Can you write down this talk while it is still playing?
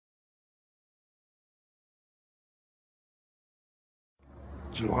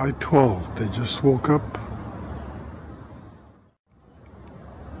July 12th, they just woke up.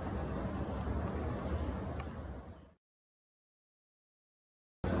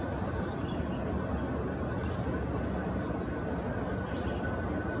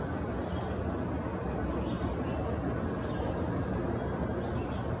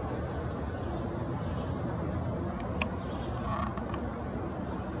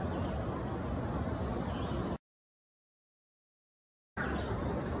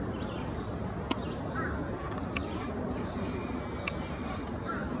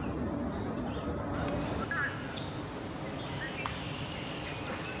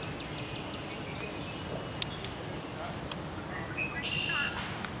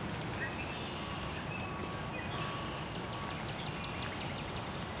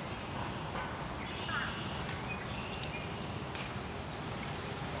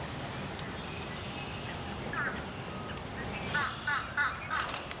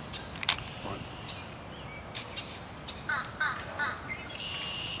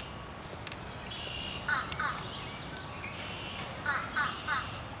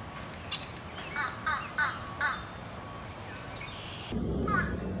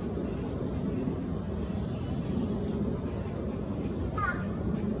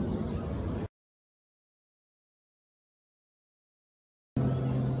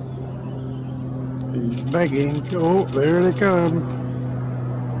 He's begging. Oh, there they come.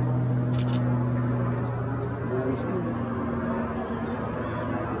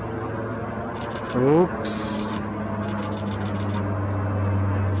 Oops.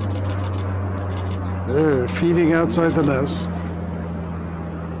 They're feeding outside the nest.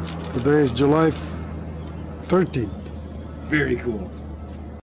 Today is July 13th. Very cool.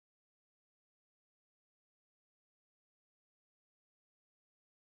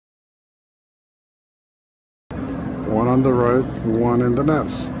 One on the right, one in the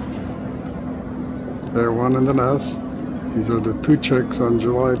nest. There, one in the nest. These are the two chicks on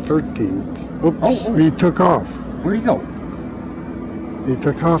July 13th. Oops, Oh. He took off. Where'd he go? He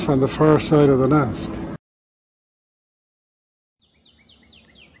took off on the far side of the nest.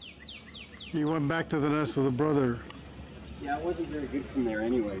 He went back to the nest of the brother. Yeah, it wasn't very good from there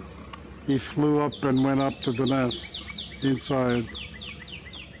anyways. He flew up and went up to the nest inside.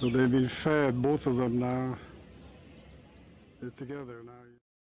 So they've been fed, both of them now. They're together now.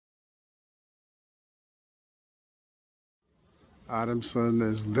 Adamson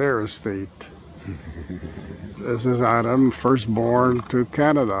is their estate. This is Adam, firstborn to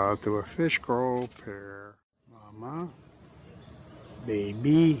Canada, to a fish crow pair. Mama,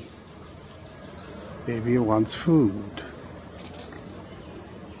 baby. Baby wants food.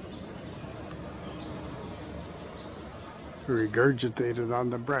 Regurgitated on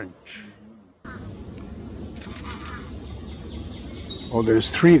the branch. Oh,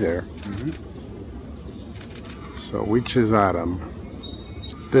 there's three there. So which is Adam?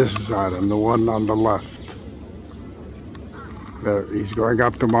 This is Adam, the one on the left. There, he's going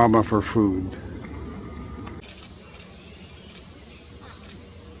up to Mama for food.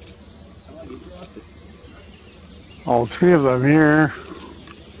 All three of them here.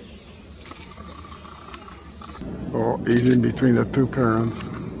 Oh, he's in between the two parents.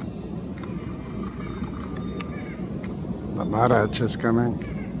 The Marach is coming.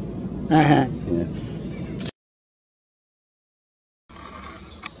 Yeah.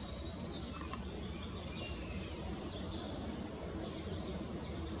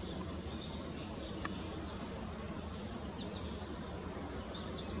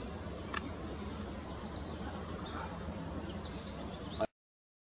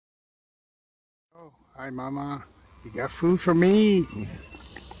 Oh, hi Mama. You got food for me?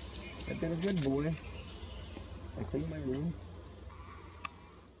 I've been a good boy. I cleaned my room.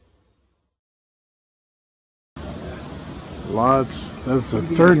 Lots. That's the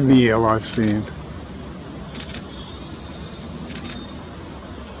third meal I've seen.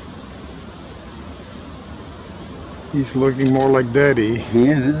 He's looking more like Daddy. He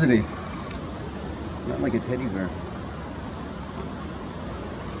is, isn't he? Not like a teddy bear.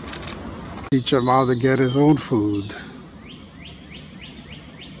 Teach him how to get his own food.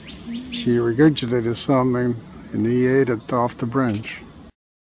 She regurgitated something and he ate it off the branch.